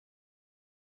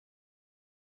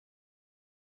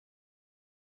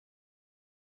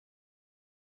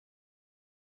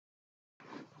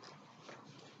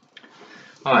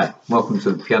Hi, welcome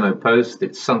to the Piano Post.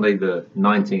 It's Sunday, the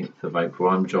 19th of April.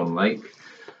 I'm John Lake,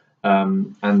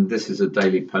 and this is a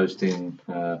daily posting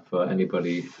for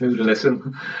anybody who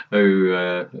listen, who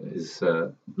is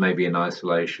maybe in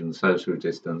isolation, social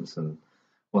distance, and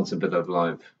wants a bit of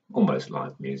almost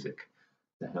live music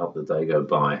to help the day go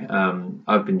by.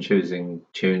 I've been choosing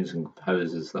tunes and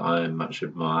composers that I much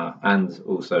admire, and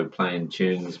also playing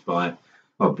tunes from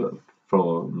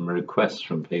requests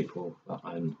from people that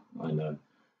I know.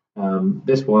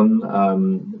 This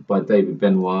one by David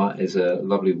Benoit is a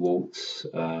lovely waltz,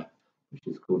 which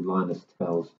is called Linus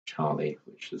Tells Charlie,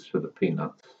 which is for the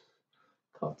Peanuts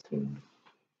cartoon.